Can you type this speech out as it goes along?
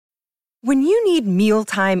When you need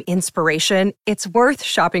mealtime inspiration, it's worth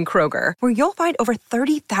shopping Kroger, where you'll find over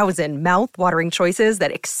 30,000 mouth-watering choices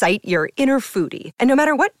that excite your inner foodie. And no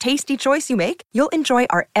matter what tasty choice you make, you'll enjoy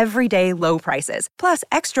our everyday low prices, plus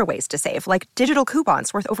extra ways to save, like digital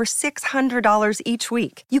coupons worth over $600 each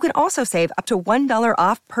week. You can also save up to $1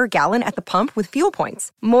 off per gallon at the pump with fuel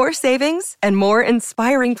points. More savings and more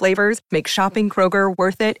inspiring flavors make shopping Kroger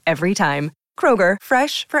worth it every time. Kroger,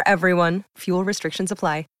 fresh for everyone. Fuel restrictions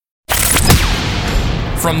apply.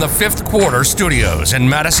 From the Fifth Quarter Studios in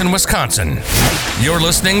Madison, Wisconsin, you're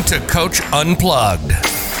listening to Coach Unplugged.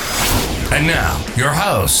 And now, your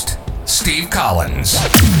host, Steve Collins. Hey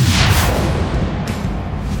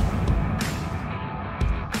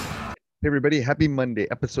everybody, happy Monday,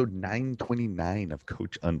 episode 929 of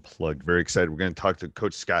Coach Unplugged. Very excited. We're going to talk to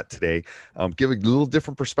Coach Scott today, give a little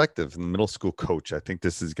different perspective from the middle school coach. I think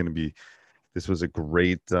this was a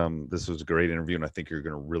great interview, and I think you're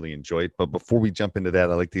going to really enjoy it. But before we jump into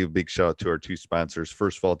that, I'd like to give a big shout out to our two sponsors.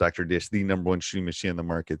 First of all, Dr. Dish, the number one shoe machine on the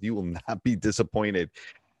market. You will not be disappointed.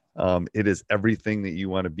 It is everything that you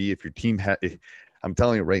want to be. If your team I'm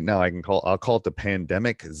telling you right now, I'll call it the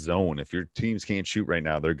pandemic zone. If your teams can't shoot right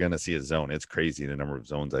now, they're going to see a zone. It's crazy the number of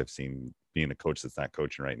zones I've seen being a coach that's not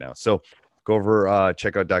coaching right now. So go over,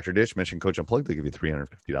 check out Dr. Dish, mention Coach Unplugged. They'll give you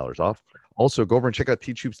 $350 off. Also, go over and check out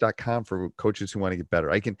teachhoops.com for coaches who want to get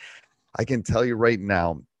better. I can tell you right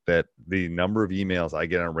now that the number of emails I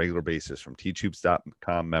get on a regular basis from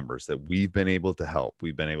teachhoops.com members that we've been able to help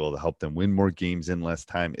them win more games in less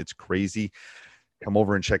time. It's crazy. Come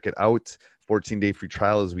over and check it out. 14-day free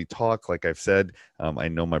trial as we talk. Like I've said, I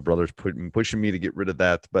know my brother's pushing me to get rid of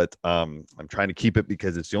that, but I'm trying to keep it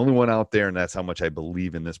because it's the only one out there, and that's how much I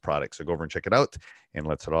believe in this product. So go over and check it out, and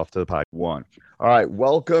let's head off to the pod one. All right,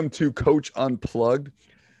 welcome to Coach Unplugged.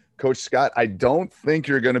 Coach Scott, I don't think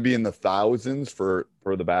you're going to be in the thousands for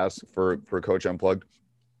Coach Unplugged.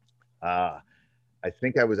 I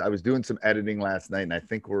think I was doing some editing last night, and I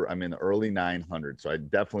think I'm in the early 900s. So I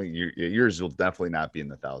definitely, yours will definitely not be in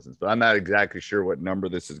the thousands, but I'm not exactly sure what number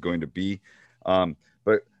this is going to be.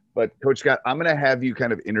 But Coach Scott, I'm going to have you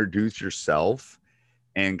kind of introduce yourself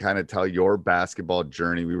and kind of tell your basketball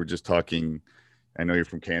journey. We were just talking, I know you're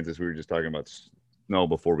from Kansas. We were just talking about snow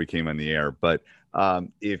before we came on the air, but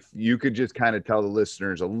if you could just kind of tell the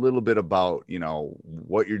listeners a little bit about,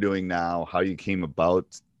 what you're doing now, how you came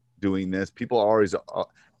about doing this. People always,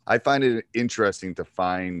 I find it interesting to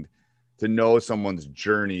know someone's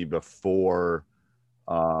journey before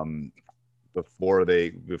they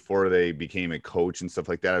became a coach and stuff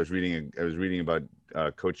like that. I was reading about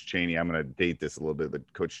Coach Chaney. I'm going to date this a little bit, but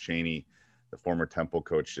Coach Chaney, the former Temple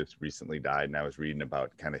coach, just recently died, and I was reading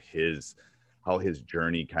about kind of how his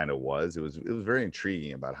journey kind of was. It was very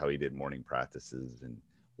intriguing about how he did morning practices and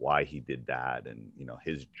why he did that, and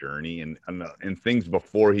his journey and things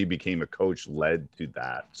before he became a coach led to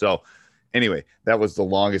that. So anyway, that was the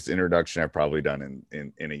longest introduction I've probably done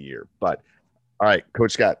in a year. But all right,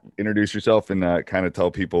 Coach Scott, introduce yourself and kind of tell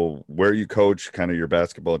people where you coach, kind of your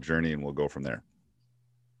basketball journey, and we'll go from there.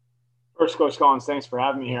 First, Coach Collins, thanks for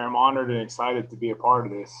having me here. I'm honored and excited to be a part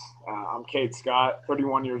of this. I'm Cade Scott,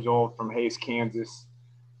 31 years old, from Hays, Kansas.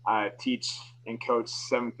 I teach and coach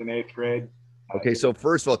 7th and 8th grade. Okay, so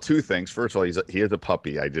first of all, two things. First of all, he is a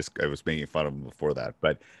puppy. I was making fun of him before that.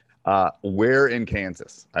 But where in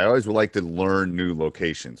Kansas? I always would like to learn new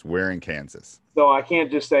locations. Where in Kansas? So I can't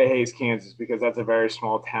just say Hays, Kansas, because that's a very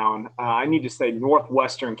small town. I need to say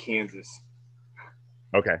northwestern Kansas.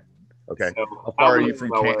 Okay. So how far are you from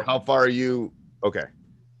Kansas? How far are you? Okay,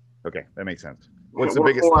 that makes sense. What's the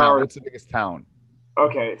biggest town? What's the biggest town?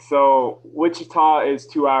 Okay, so Wichita is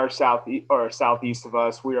 2 hours southeast of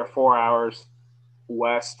us. We are 4 hours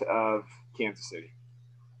west of Kansas City.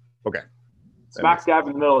 Okay. Smack dab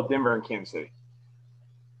in the middle of Denver and Kansas City.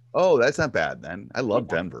 Oh, that's not bad then. I love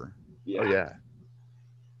Denver. Yeah. Oh, yeah.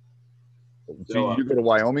 So you go to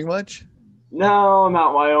Wyoming much? No,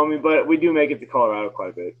 not Wyoming, but we do make it to Colorado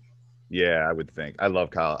quite a bit. Yeah, I would think. I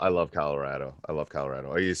love Colorado.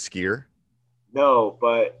 Are you a skier? No,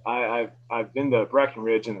 but I've been to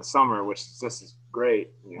Breckenridge in the summer, which just is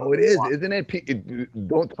great. Oh, it is, isn't it?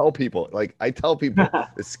 Don't tell people. Like, I tell people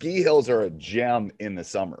the ski hills are a gem in the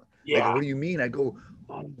summer. Yeah. Like, what do you mean? I go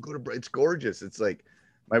to it's gorgeous. It's like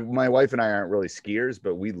my wife and I aren't really skiers,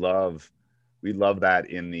 but we love that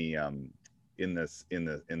in the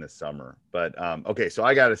summer. But okay, so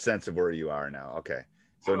I got a sense of where you are now. Okay.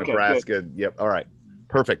 So okay, Nebraska, good. Yep. All right.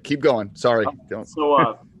 Perfect. Keep going. Sorry.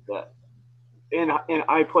 And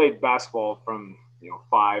I played basketball from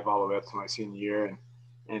 5 all the way up to my senior year,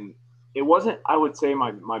 and it wasn't, I would say,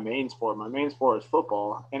 my main sport. My main sport is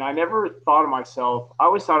football. And I never thought of myself, I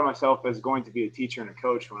always thought of myself as going to be a teacher and a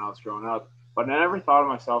coach when I was growing up, but I never thought of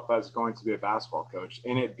myself as going to be a basketball coach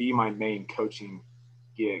and it be my main coaching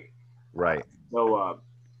gig. Right.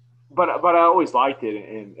 But I always liked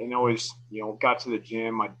it and always, got to the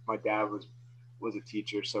gym. My dad was a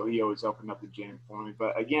teacher, so he always opened up the gym for me.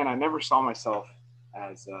 But again, I never saw myself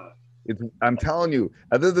as I'm telling you,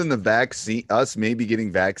 other than the vaccine, us maybe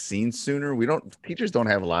getting vaccines sooner, teachers don't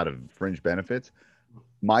have a lot of fringe benefits.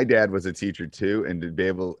 My dad was a teacher too, and to be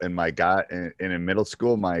able, and in middle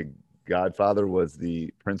school, my godfather was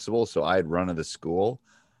the principal, so I had run of the school,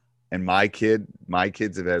 and my kids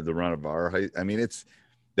have had the run of our high. I mean,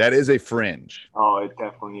 that is a fringe. Oh, it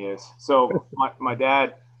definitely is. So my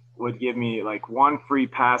dad would give me like one free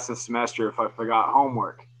pass a semester if I forgot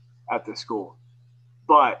homework at the school,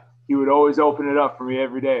 but he would always open it up for me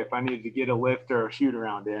every day if I needed to get a lift or a shoot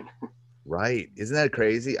around in. Right. Isn't that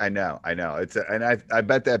crazy? I know. And I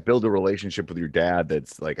bet that build a relationship with your dad.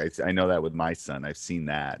 That's like, I know that with my son, I've seen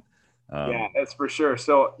that. Yeah, that's for sure.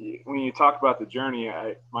 So when you talk about the journey,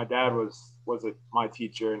 my dad was my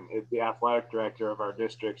teacher and the athletic director of our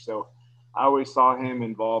district. So I always saw him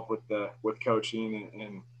involved with coaching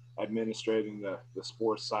and administrating the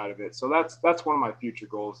sports side of it. So that's one of my future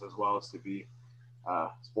goals as well, is to be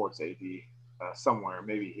sports AD somewhere,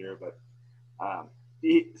 maybe here. But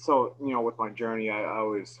with my journey, I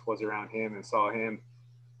always was around him and saw him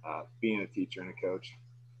being a teacher and a coach.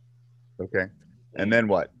 Okay. And then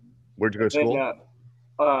what? Where'd you go to school?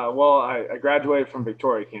 I graduated from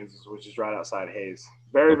Victoria, Kansas, which is right outside of Hayes.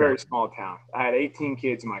 Very small town. I had 18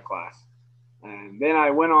 kids in my class. And then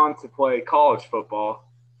I went on to play college football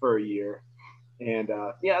for a year. And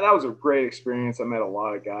that was a great experience. I met a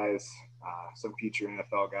lot of guys, some future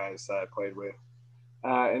NFL guys that I played with.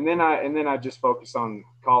 And then I just focused on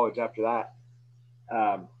college after that.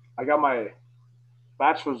 I got my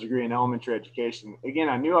bachelor's degree in elementary education. Again,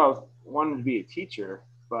 I knew I wanted to be a teacher,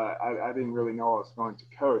 but I didn't really know I was going to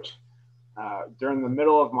coach. During the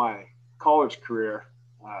middle of my college career,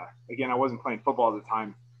 again, I wasn't playing football at the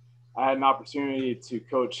time. I had an opportunity to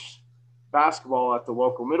coach basketball at the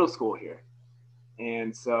local middle school here.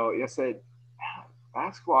 And so I said,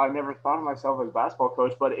 basketball, I never thought of myself as a basketball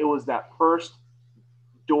coach, but it was that first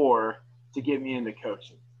door to get me into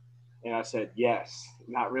coaching. And I said, yes,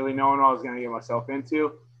 not really knowing what I was going to get myself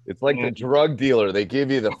into. It's like the drug dealer. They give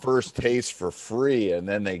you the first taste for free, and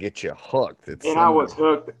then they get you hooked. I was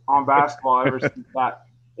hooked on basketball ever since that.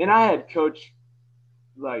 And I had coached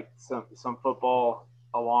like some football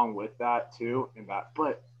along with that too.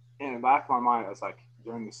 But in the back of my mind, I was like,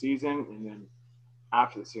 during the season and then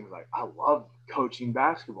after the season, like, I love coaching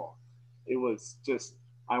basketball. It was just,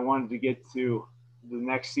 I wanted to get to the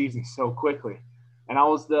next season so quickly. And I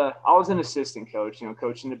was an assistant coach,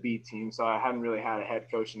 coaching the B team. So I hadn't really had a head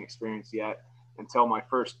coaching experience yet until my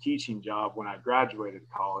first teaching job when I graduated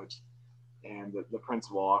college. And the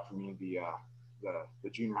principal offered me the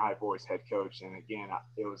junior high boys head coach. And again,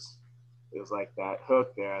 it was like that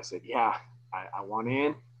hook there. I said, yeah, I want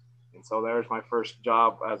in. And so there's my first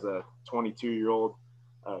job as a 22-year-old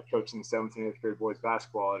coaching the 7th and 8th grade boys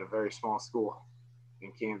basketball at a very small school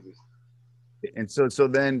in Kansas. And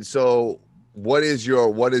so what do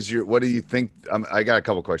you think? I got a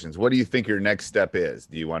couple questions. What do you think your next step is?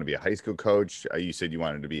 Do you want to be a high school coach? You said you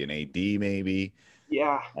wanted to be an AD maybe.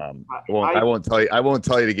 Yeah. I won't tell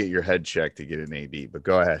you to get your head checked to get an AD, but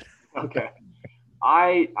go ahead. Okay.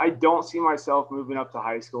 I don't see myself moving up to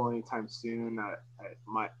high school anytime soon. I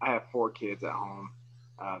have 4 kids at home,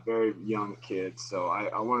 very young kids. So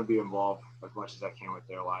I want to be involved as much as I can with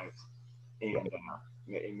their lives and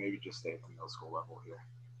maybe just stay at the middle school level here.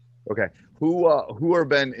 Okay.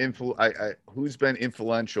 Who's been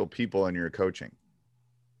influential people in your coaching?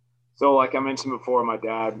 So like I mentioned before, my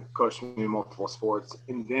dad coached me in multiple sports.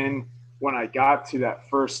 And then when I got to that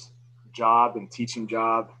first job and teaching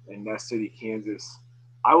job in Nest City, Kansas,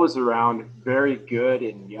 I was around very good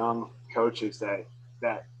and young coaches that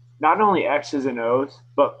not only X's and O's,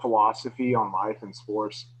 but philosophy on life and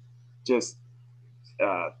sports just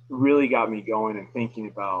really got me going and thinking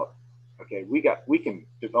about, okay, we can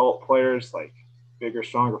develop players like bigger,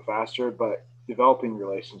 stronger, faster, but developing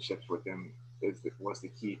relationships with them was the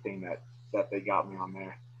key thing that they got me on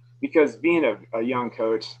there. Because being a young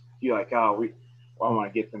coach, you're like, I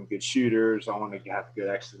want to get them good shooters. I want to have good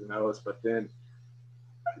X's and O's. But then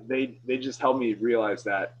they just helped me realize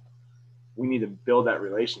that we need to build that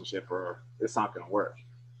relationship or it's not going to work.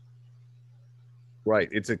 Right.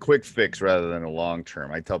 It's a quick fix rather than a long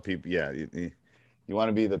term. I tell people, you want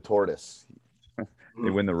to be the tortoise.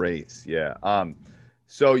 They win the race. Yeah.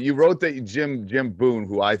 So you wrote that Jim Boone,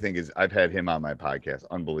 who I think is, I've had him on my podcast,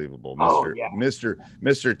 unbelievable,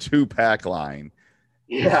 Mr. Two Pack Line.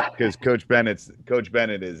 Yeah, because Coach Bennett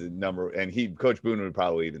is a number, and Coach Boone would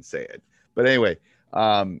probably even say it. But anyway,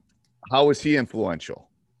 how was he influential?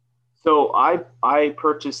 So I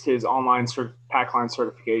purchased his online pack line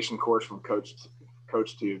certification course from Coach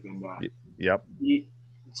Tube, and yep,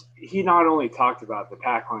 he not only talked about the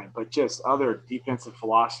pack line, but just other defensive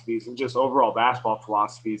philosophies and just overall basketball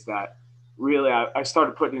philosophies that really I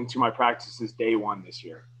started putting into my practices day one this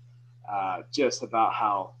year. Just about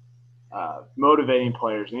how motivating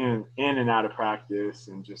players in and out of practice,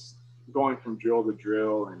 and just going from drill to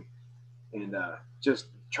drill, and just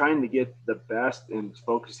trying to get the best and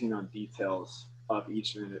focusing on details of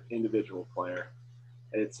each individual player.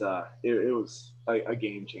 It was a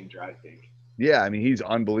game changer, I think. Yeah, I mean, he's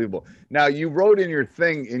unbelievable. Now, you wrote in your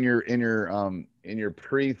thing, in your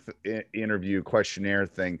pre-interview questionnaire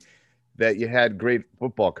thing, that you had great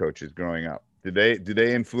football coaches growing up. Did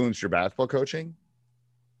they influence your basketball coaching?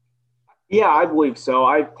 Yeah, I believe so.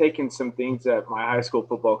 I've taken some things that my high school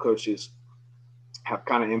football coaches have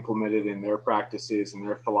kind of implemented in their practices and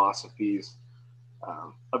their philosophies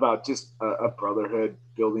about just a brotherhood,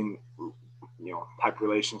 building, type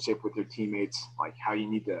relationship with your teammates, like how you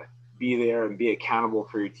need to be there and be accountable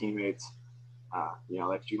for your teammates.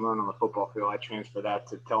 That you learn on the football field. I transfer that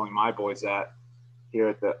to telling my boys that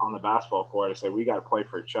here on the basketball court. I say we got to play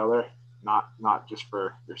for each other, not just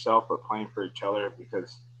for yourself, but playing for each other,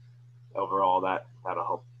 because overall that'll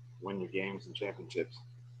help win your games and championships.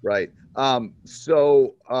 Right.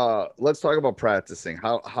 So let's talk about practicing.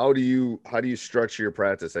 How do you structure your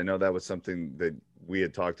practice? I know that was something that we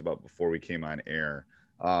had talked about before we came on air.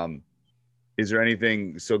 Is there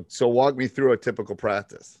anything, so walk me through a typical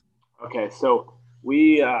practice. Okay. So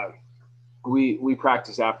we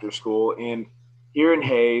practice after school, and here in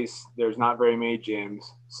Hayes, there's not very many gyms.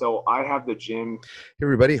 So I have the gym. Hey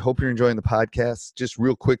everybody, hope you're enjoying the podcast. Just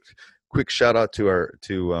real quick shout out to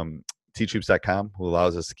teachhoops.com, who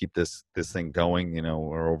allows us to keep this thing going.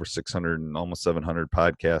 We're over 600 and almost 700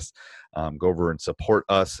 podcasts. Go over and support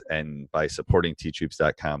us, and by supporting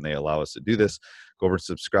teachhoops.com, they allow us to do this. Go over and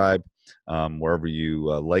subscribe wherever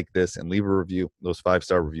you like this, and leave a review. Those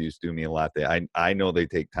 5-star reviews do me a lot. I know they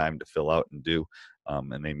take time to fill out and do,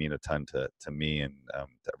 and they mean a ton to me and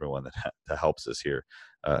to everyone that helps us here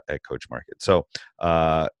at Coach Market. So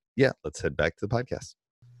let's head back to the podcast.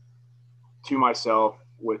 To myself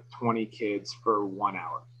with 20 kids for 1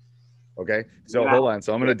 hour. Okay. So hold on.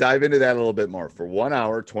 So I'm going to dive into that a little bit more. For 1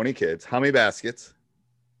 hour, 20 kids. How many baskets?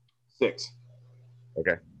 6.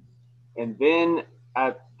 Okay. And then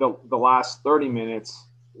at the last 30 minutes,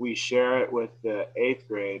 we share it with the 8th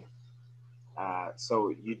grade. So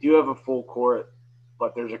you do have a full court,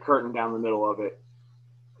 but there's a curtain down the middle of it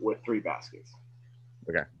with 3 baskets.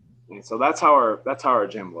 Okay. And so that's how our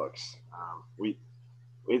gym looks.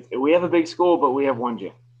 We have a big school, but we have one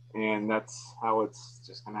gym, and that's how it's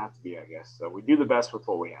just going to have to be, I guess. So we do the best with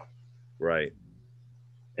what we have. Right.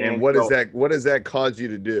 And what does that cause you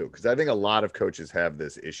to do? Because I think a lot of coaches have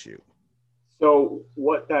this issue. So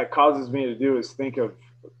what that causes me to do is think of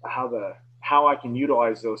how I can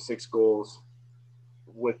utilize those 6 goals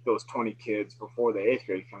with those 20 kids before the 8th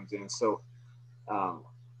grade comes in. So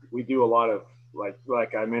we do a lot of,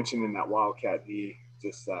 like I mentioned in that Wildcat V,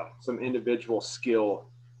 just some individual skill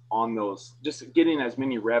on those, just getting as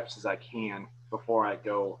many reps as I can before I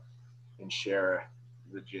go and share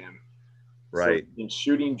the gym. Right. So in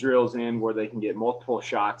shooting drills in where they can get multiple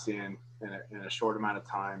shots in a short amount of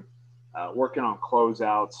time, working on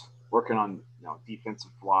closeouts, working on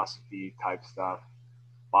defensive philosophy type stuff,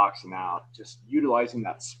 boxing out, just utilizing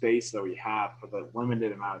that space that we have for the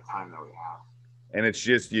limited amount of time that we have. And it's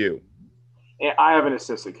just you? And I have an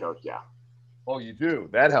assistant coach, yeah. Oh, you do?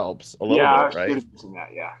 That helps a little bit, right? That,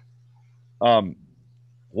 yeah.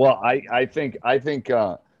 Well, I think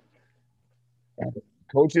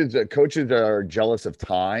coaches are jealous of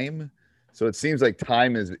time, so it seems like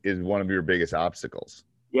time is one of your biggest obstacles.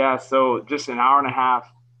 Yeah. So just an hour and a half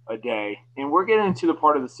a day, and we're getting into the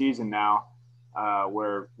part of the season now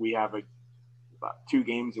where we have about 2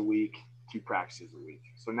 games a week, 2 practices a week.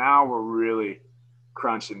 So now we're really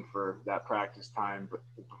crunching for that practice time, but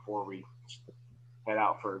before we head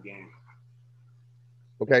out for a game.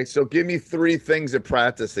 Okay, so give me 3 things at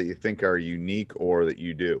practice that you think are unique or that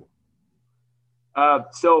you do.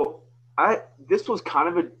 So this was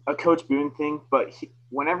kind of a Coach Boone thing, but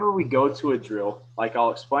whenever we go to a drill, like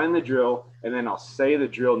I'll explain the drill and then I'll say the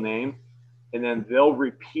drill name, and then they'll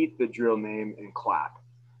repeat the drill name and clap.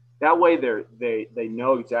 That way they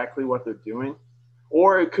know exactly what they're doing.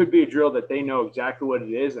 Or it could be a drill that they know exactly what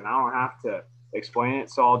it is, and I don't have to explain it.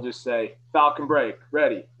 So I'll just say falcon break,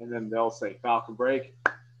 ready, and then they'll say falcon break,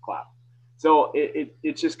 clap. So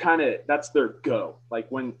it's just kind of, that's their go. Like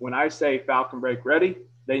when I say falcon break, ready,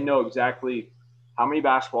 they know exactly how many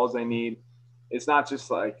basketballs they need. It's not just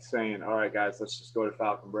like saying, all right, guys, let's just go to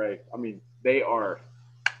falcon break. I mean, they are,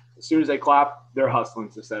 as soon as they clap, they're hustling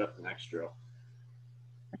to set up the next drill.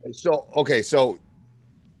 So, okay. So,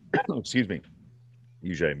 excuse me.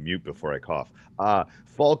 Usually I mute before I cough.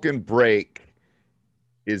 Falcon break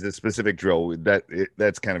is a specific drill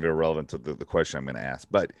that's kind of irrelevant to the question I'm going to ask.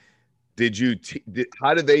 But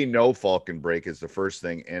how do they know falcon break is the first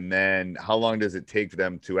thing? And then how long does it take for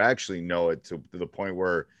them to actually know it to the point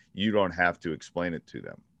where you don't have to explain it to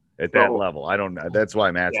them at that level? I don't know. That's why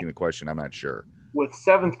I'm asking the question. I'm not sure. With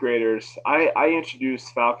 7th graders, I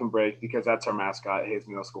introduced falcon break because that's our mascot, Hayes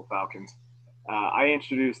Middle School Falcons. I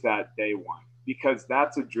introduced that day one because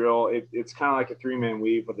that's a drill. It's kind of like a 3-man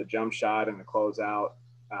weave with a jump shot and a closeout.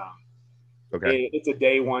 Okay. It's a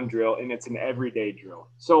day one drill, and it's an everyday drill.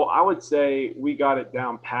 So I would say we got it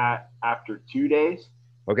down pat after 2 days.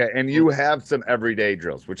 Okay, and you have some everyday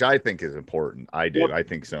drills, which I think is important. I do. Yep. I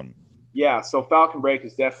think some. Yeah, so falcon break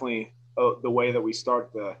is definitely the way that we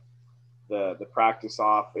start the practice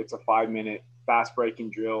off. It's a 5-minute fast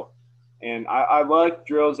breaking drill, and I like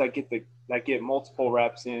drills that get multiple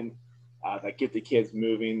reps in, that get the kids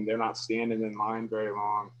moving. They're not standing in line very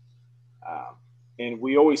long. And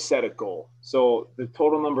we always set a goal. So the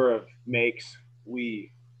total number of makes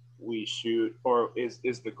we shoot or is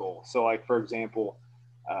the goal. So like, for example,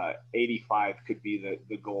 85 could be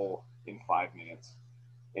the goal in 5 minutes.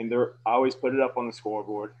 And I always put it up on the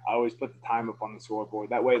scoreboard. I always put the time up on the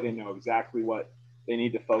scoreboard. That way they know exactly what they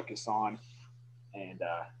need to focus on and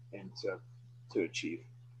to achieve.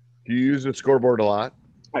 Do you use the scoreboard a lot?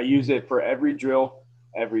 I use it for every drill,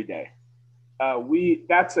 every day.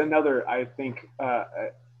 That's another, I think,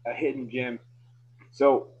 a hidden gem.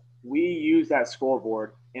 So we use that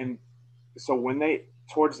scoreboard, and so when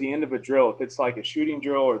towards the end of a drill, if it's like a shooting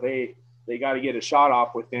drill or they got to get a shot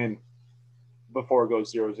off before it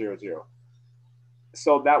goes 0-0-0.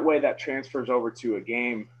 So that way that transfers over to a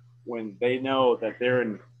game when they know that they're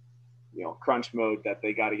in, crunch mode, that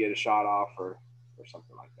they got to get a shot off or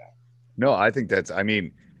something like that. No, I think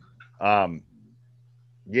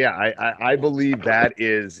yeah, I believe that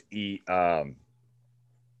is a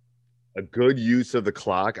good use of the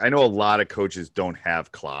clock. I know a lot of coaches don't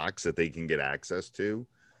have clocks that they can get access to.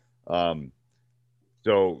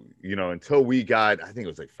 So, until we got, I think it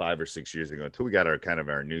was like 5 or 6 years ago, until we got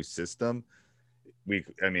our new system,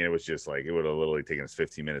 it was just like, it would have literally taken us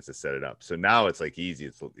 15 minutes to set it up. So now it's like easy.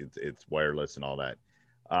 It's wireless and all that.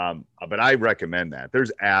 But I recommend that.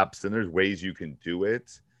 There's apps and there's ways you can do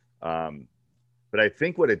it. But I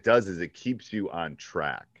think what it does is it keeps you on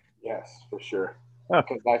track. Yes, for sure.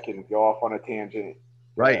 Because I can go off on a tangent.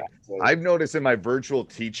 Right. Yeah, so. I've noticed in my virtual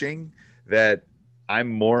teaching that I'm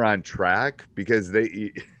more on track because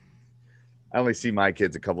I only see my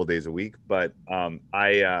kids a couple of days a week, but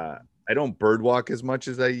I don't bird walk as much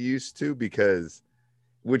as I used to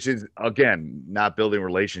which is, again, not building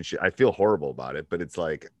relationship. I feel horrible about it, but it's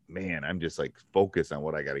like, man, I'm just like focused on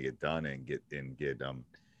what I got to get done and get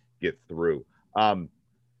through.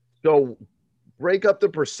 So break up the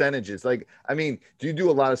percentages. Like, do you do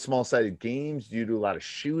a lot of small-sided games? Do you do a lot of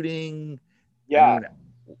shooting? Yeah.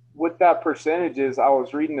 With that percentages, I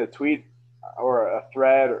was reading a tweet or a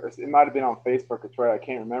thread, or it might have been on Facebook, a thread, I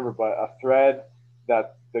can't remember, but a thread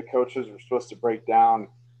that the coaches were supposed to break down,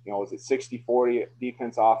 was it 60-40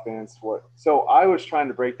 defense, offense? So I was trying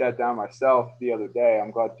to break that down myself the other day.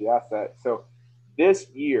 I'm glad you asked that. So this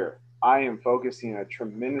year, I am focusing a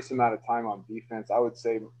tremendous amount of time on defense. I would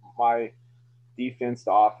say my defense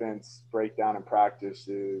to offense breakdown in practice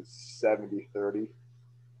is 70-30.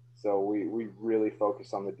 So we really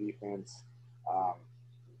focus on the defense.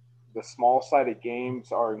 The small-sided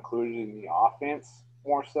games are included in the offense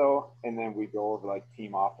more so, and then we go over like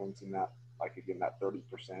team offense and that, like, again, that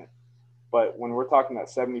 30%. But when we're talking that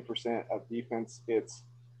 70% of defense, it's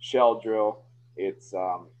shell drill, it's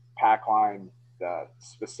pack line, the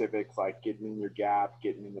specifics like getting in your gap,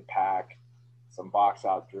 getting in the pack, some box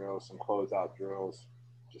out drills, some close out drills,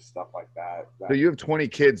 just stuff like that. So you have 20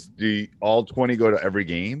 kids. Do all 20 go to every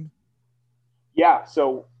game? Yeah.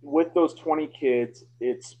 So with those 20 kids,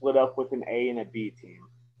 it's split up with an A and a B team.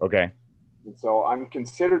 Okay. And so I'm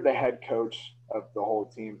considered the head coach of the whole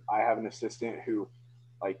team. I have an assistant who,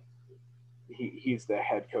 he's the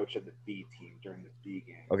head coach of the B team during the B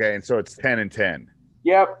game. Okay. And so it's 10 and 10.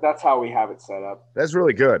 Yep, that's how we have it set up. That's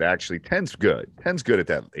really good, actually. 10's good. 10's good at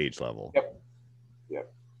that age level. Yep.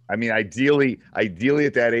 I mean, ideally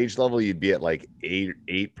at that age level, you'd be at like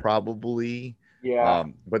eight probably. Yeah.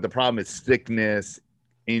 But the problem is sickness,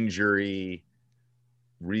 injury,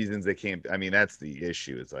 reasons they can't. I mean, that's the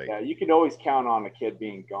issue. It's like, yeah, you can always count on a kid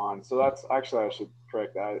being gone. So that's actually, I should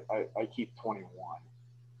correct that. I keep 21.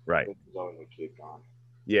 right. There's always a kid gone.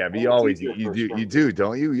 Yeah, but And you it's always easier for you a do,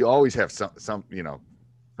 don't you? You always have some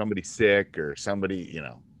somebody sick or somebody,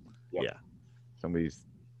 Yep. yeah, somebody's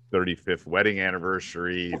 35th wedding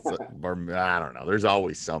anniversary. Or, I don't know. There's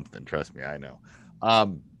always something. Trust me, I know.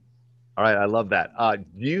 All right, I love that.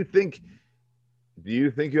 Do you think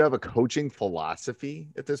you have a coaching philosophy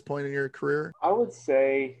at this point in your career? I would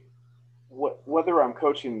say whether I'm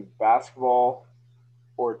coaching basketball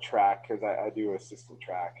or track, because I do assistant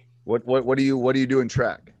track. What do you do in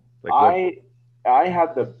track? Like I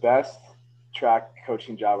had the best track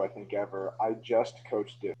coaching job I think ever. I just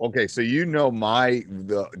coached it. Okay, so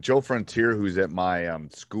the Joe Frontier, who's at my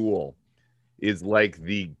school, is like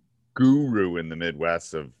the guru in the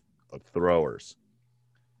Midwest of throwers.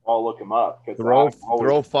 I'll look him up.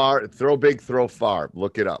 Throw far, throw big, throw far.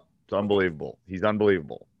 Look it up. It's unbelievable. He's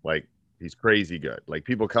unbelievable. Like, he's crazy good. Like,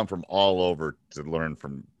 people come from all over to learn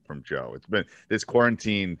from Joe. It's been, this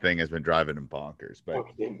quarantine thing has been driving him bonkers. But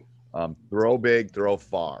throw big, throw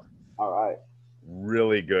far. All right.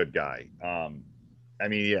 Really good guy. I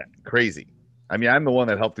mean, yeah, crazy. I mean, I'm the one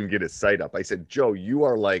that helped him get his site up. I said, Joe, you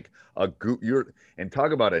are like and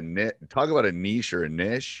talk about a niche or a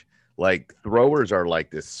niche. Like, throwers are like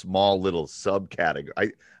this small little subcategory. I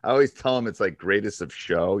always tell him it's like Greatest of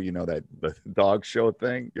Show, that the dog show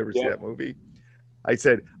thing. You ever see that movie? I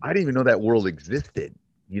said, I didn't even know that world existed.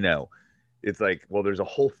 It's like, well, there's a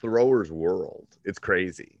whole throwers world. It's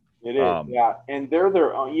crazy. It is, yeah. And they're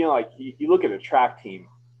their own, like you look at a track team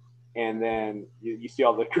and then you see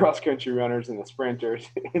all the cross country runners and the sprinters.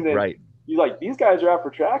 And then right. You're like, these guys are out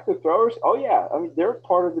for track, the throwers. Oh, yeah. I mean, they're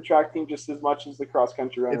part of the track team just as much as the cross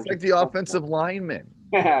country runners. It's like the offensive linemen.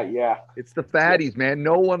 Yeah. It's the fatties, man.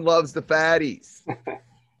 No one loves the fatties.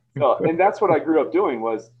 So, and that's what I grew up doing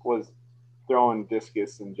was throwing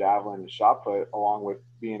discus and javelin and shot put along with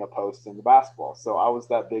being a post in the basketball. So I was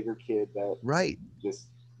that bigger kid that right. just,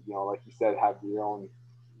 like you said, have your own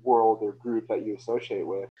world or group that you associate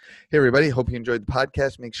with. Hey, everybody. Hope you enjoyed the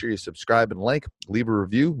podcast. Make sure you subscribe and leave a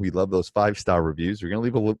review. We love those 5-star reviews. You're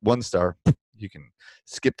going to leave a 1-star. You can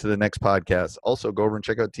skip to the next podcast. Also, go over and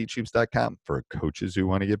check out teachhoops.com for coaches who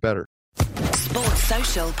want to get better. Sports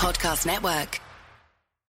Social Podcast Network.